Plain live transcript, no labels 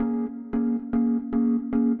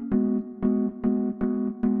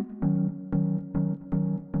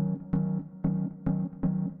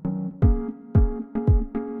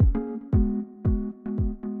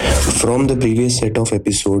From the previous set of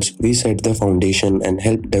episodes, we set the foundation and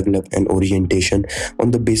helped develop an orientation on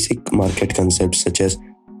the basic market concepts such as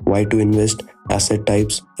why to invest, asset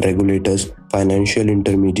types, regulators, financial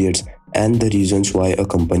intermediates, and the reasons why a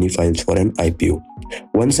company files for an IPO.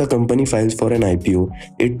 Once a company files for an IPO,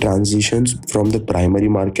 it transitions from the primary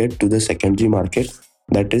market to the secondary market,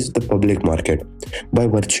 that is, the public market. By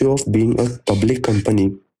virtue of being a public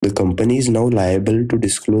company, the company is now liable to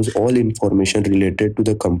disclose all information related to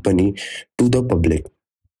the company to the public.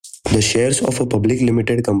 The shares of a public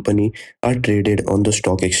limited company are traded on the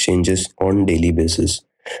stock exchanges on daily basis.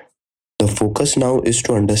 The focus now is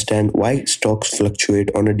to understand why stocks fluctuate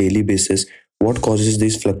on a daily basis, what causes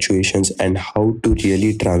these fluctuations, and how to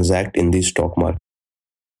really transact in the stock market.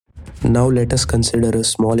 Now let us consider a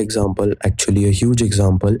small example, actually a huge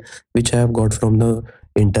example, which I have got from the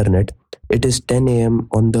internet. It is 10 a.m.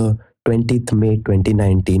 on the 20th May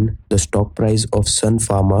 2019. The stock price of Sun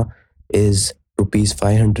Pharma is rupees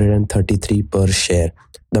 533 per share.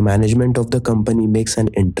 The management of the company makes an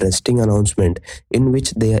interesting announcement in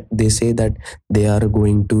which they say that they are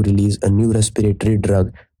going to release a new respiratory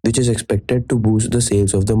drug which is expected to boost the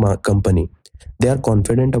sales of the company. They are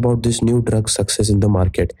confident about this new drug's success in the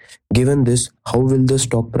market. Given this, how will the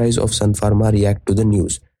stock price of Sun Pharma react to the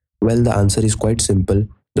news? Well, the answer is quite simple.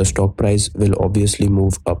 The stock price will obviously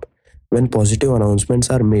move up. When positive announcements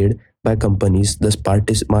are made by companies, the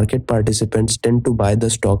market participants tend to buy the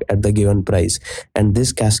stock at the given price, and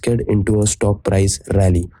this cascades into a stock price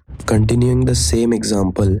rally. Continuing the same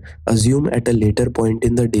example, assume at a later point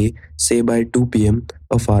in the day, say by 2 p.m.,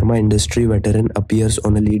 a pharma industry veteran appears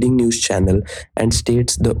on a leading news channel and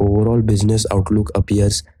states the overall business outlook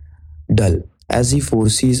appears dull, as he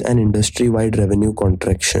foresees an industry wide revenue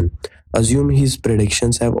contraction. Assume his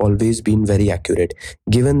predictions have always been very accurate.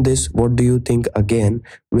 Given this, what do you think again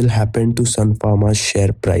will happen to Sun Pharma's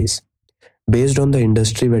share price? Based on the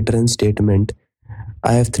industry veteran statement,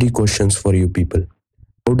 I have three questions for you people.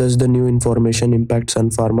 How does the new information impact Sun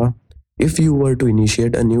Pharma? If you were to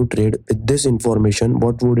initiate a new trade with this information,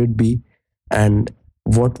 what would it be? And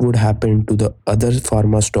what would happen to the other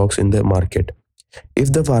pharma stocks in the market?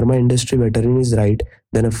 If the pharma industry veteran is right,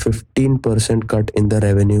 then a 15% cut in the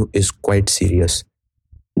revenue is quite serious.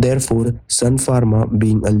 Therefore, Sun Pharma,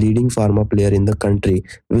 being a leading pharma player in the country,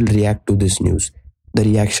 will react to this news. The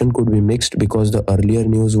reaction could be mixed because the earlier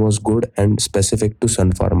news was good and specific to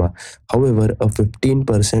Sun Pharma. However, a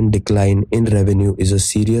 15% decline in revenue is a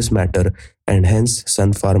serious matter, and hence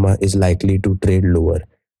Sun Pharma is likely to trade lower.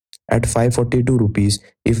 At 542 rupees,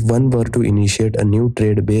 if one were to initiate a new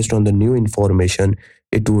trade based on the new information,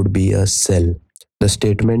 it would be a sell. The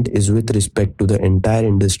statement is with respect to the entire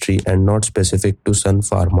industry and not specific to Sun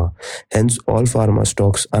Pharma. Hence, all pharma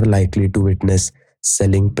stocks are likely to witness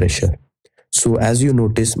selling pressure. So, as you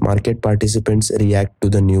notice, market participants react to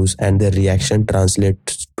the news and their reaction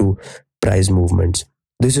translates to price movements.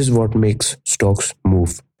 This is what makes stocks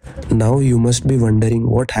move. Now you must be wondering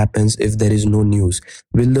what happens if there is no news.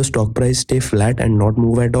 Will the stock price stay flat and not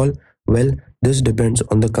move at all? Well, this depends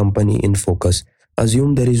on the company in focus.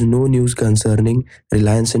 Assume there is no news concerning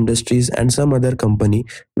Reliance Industries and some other company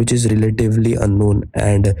which is relatively unknown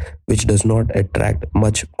and which does not attract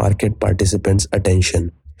much market participants'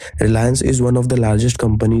 attention. Reliance is one of the largest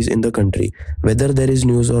companies in the country. Whether there is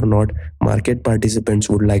news or not, market participants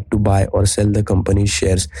would like to buy or sell the company's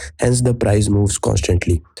shares, hence, the price moves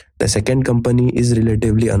constantly. The second company is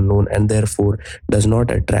relatively unknown and therefore does not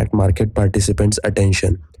attract market participants'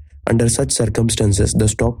 attention. Under such circumstances, the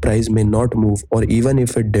stock price may not move, or even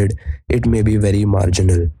if it did, it may be very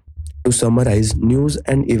marginal. To summarize, news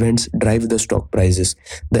and events drive the stock prices.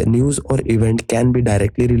 The news or event can be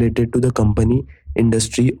directly related to the company,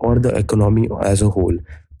 industry, or the economy as a whole.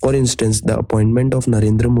 For instance, the appointment of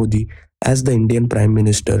Narendra Modi as the Indian Prime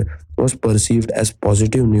Minister was perceived as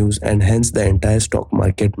positive news, and hence the entire stock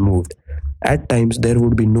market moved. At times, there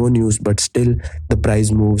would be no news, but still the price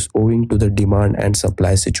moves owing to the demand and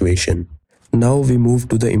supply situation. Now we move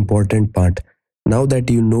to the important part. Now that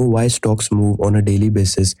you know why stocks move on a daily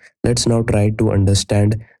basis, let's now try to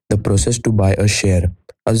understand the process to buy a share.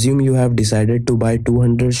 Assume you have decided to buy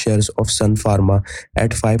 200 shares of Sun Pharma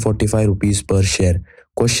at 545 rupees per share.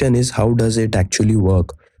 Question is, how does it actually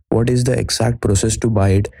work? What is the exact process to buy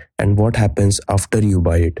it, and what happens after you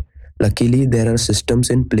buy it? Luckily, there are systems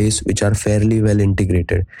in place which are fairly well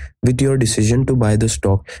integrated. With your decision to buy the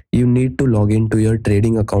stock, you need to log into your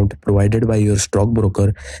trading account provided by your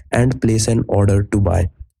stockbroker and place an order to buy.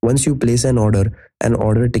 Once you place an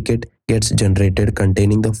order ticket gets generated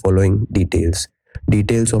containing the following details.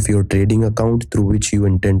 Details of your trading account through which you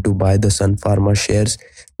intend to buy the Sun Pharma shares.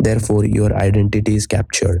 Therefore, your identity is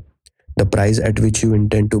captured. the price at which you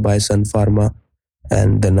intend to buy Sun Pharma,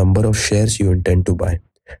 and the number of shares you intend to buy.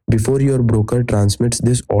 Before your broker transmits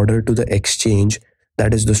this order to the exchange,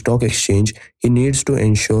 that is the stock exchange, he needs to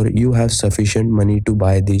ensure you have sufficient money to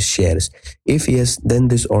buy these shares. If yes, then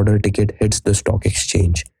this order ticket hits the stock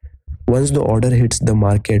exchange. Once the order hits the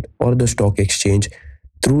market or the stock exchange,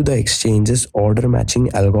 through the exchange's order matching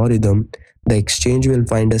algorithm, the exchange will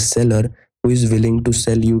find a seller who is willing to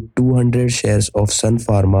sell you 200 shares of Sun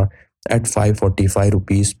Pharma at 545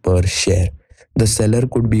 rupees per share. The seller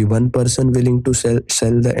could be one person willing to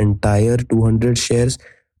sell the entire 200 shares,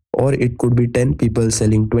 or it could be 10 people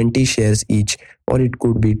selling 20 shares each, or it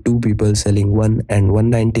could be two people selling 1 and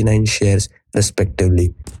 199 shares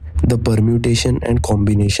respectively. The permutation and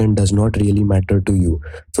combination does not really matter to you.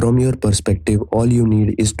 From your perspective, all you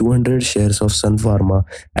need is 200 shares of Sun Pharma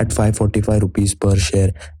at 545 rupees per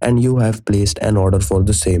share, and you have placed an order for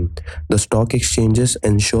the same. The stock exchanges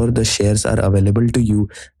ensure the shares are available to you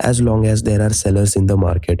as long as there are sellers in the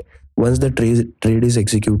market. Once the trade is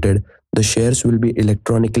executed, the shares will be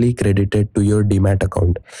electronically credited to your demat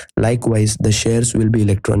account. Likewise, the shares will be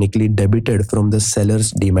electronically debited from the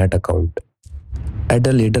seller's demat account. At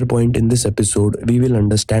a later point in this episode, we will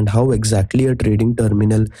understand how exactly a trading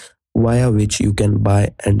terminal via which you can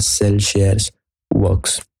buy and sell shares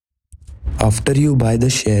works. After you buy the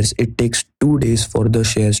shares, it takes 2 days for the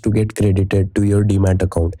shares to get credited to your demat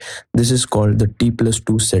account. This is called the T plus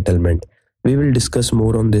 2 settlement. We will discuss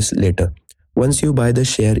more on this later. Once you buy the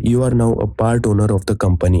share, you are now a part owner of the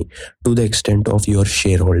company to the extent of your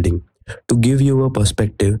shareholding. To give you a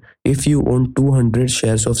perspective, if you own 200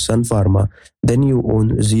 shares of Sun Pharma, then you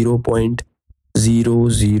own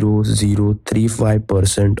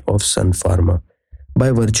 0.00035% of Sun Pharma.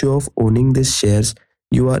 By virtue of owning these shares,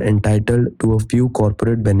 you are entitled to a few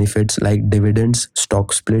corporate benefits like dividends,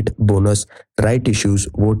 stock split, bonus, right issues,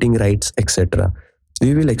 voting rights, etc.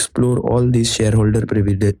 We will explore all these shareholder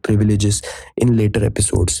privileges in later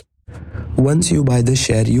episodes. Once you buy the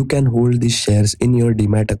share, you can hold these shares in your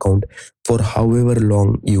demat account for however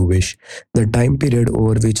long you wish. The time period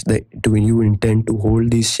over which you intend to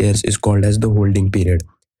hold these shares is called as the holding period.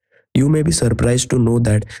 You may be surprised to know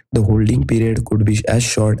that the holding period could be as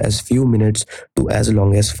short as few minutes to as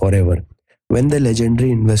long as forever. When the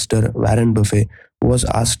legendary investor Warren Buffett was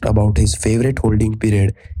asked about his favorite holding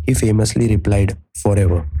period, he famously replied,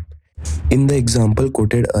 "Forever." In the example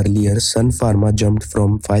quoted earlier, Sun Pharma jumped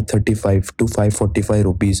from 535 to 545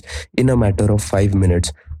 rupees in a matter of 5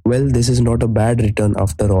 minutes. Well, this is not a bad return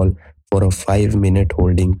after all for a 5-minute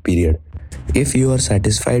holding period. If you are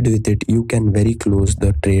satisfied with it, you can very close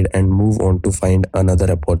the trade and move on to find another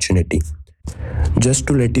opportunity. Just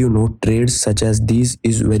to let you know, trades such as these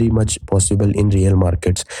is very much possible in real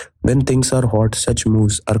markets. When things are hot, such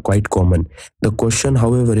moves are quite common. The question,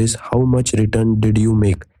 however, is how much return did you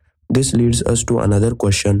make? This leads us to another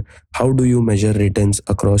question: how do you measure returns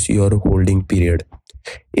across your holding period?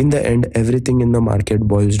 In the end, everything in the market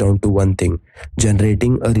boils down to one thing: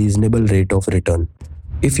 generating a reasonable rate of return.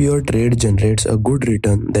 If your trade generates a good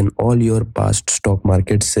return, then all your past stock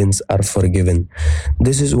market sins are forgiven.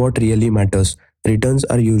 This is what really matters. Returns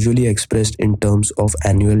are usually expressed in terms of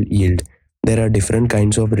annual yield. There are different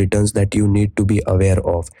kinds of returns that you need to be aware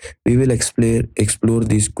of. We will explore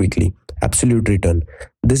these quickly. Absolute return.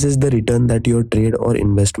 This is the return that your trade or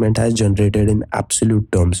investment has generated in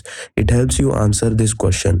absolute terms. It helps you answer this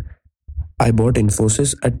question: I bought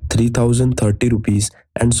Infosys at 3030 rupees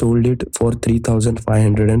and sold it for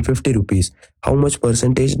 3550 rupees. How much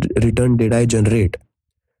percentage return did I generate?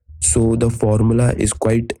 So the formula is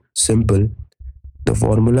quite simple. The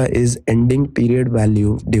formula is ending period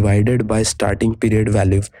value divided by starting period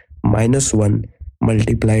value minus 1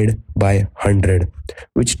 multiplied by 100,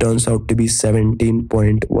 which turns out to be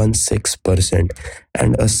 17.16%.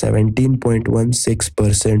 And a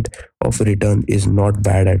 17.16% of return is not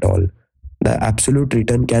bad at all. The absolute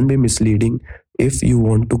return can be misleading if you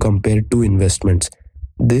want to compare two investments.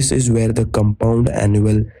 This is where the compound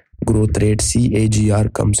annual growth rate CAGR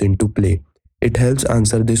comes into play. It helps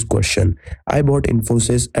answer this question. I bought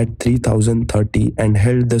Infosys at 3030 and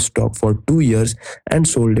held the stock for 2 years and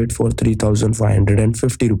sold it for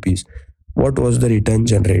 3550 rupees. What was the return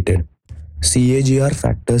generated? CAGR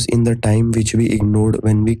factors in the time which we ignored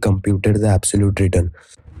when we computed the absolute return.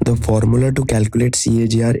 The formula to calculate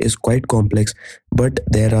CAGR is quite complex, but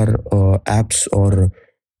there are apps or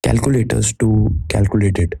calculators to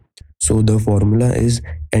calculate it. So the formula is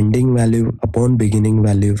ending value upon beginning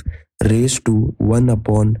value raised to 1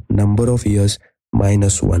 upon number of years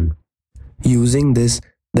minus 1. Using this,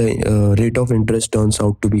 The rate of interest turns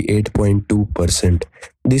out to be 8.2%.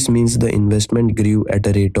 This means the investment grew at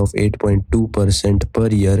a rate of 8.2% per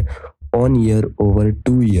year on year over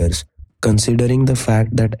 2 years. Considering the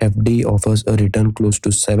fact that FD offers a return close to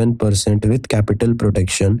 7% with capital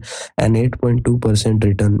protection, an 8.2%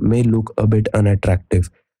 return may look a bit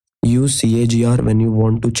unattractive. Use CAGR when you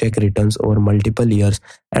want to check returns over multiple years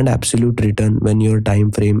and absolute return when your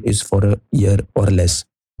time frame is for a year or less.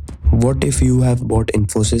 What if you have bought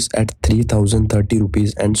Infosys at 3030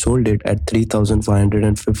 rupees and sold it at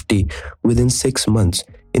 3550 within 6 months?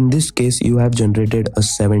 In this case, you have generated a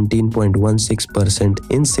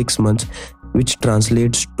 17.16% in 6 months, which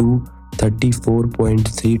translates to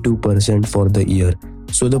 34.32% for the year.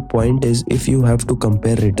 So the point is, if you have to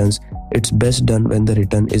compare returns, it's best done when the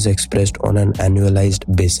return is expressed on an annualized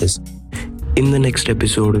basis. In the next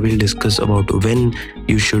episode, we'll discuss about when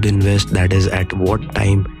you should invest, that is, at what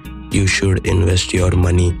time you should invest your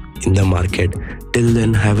money in the market. Till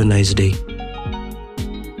then, have a nice day.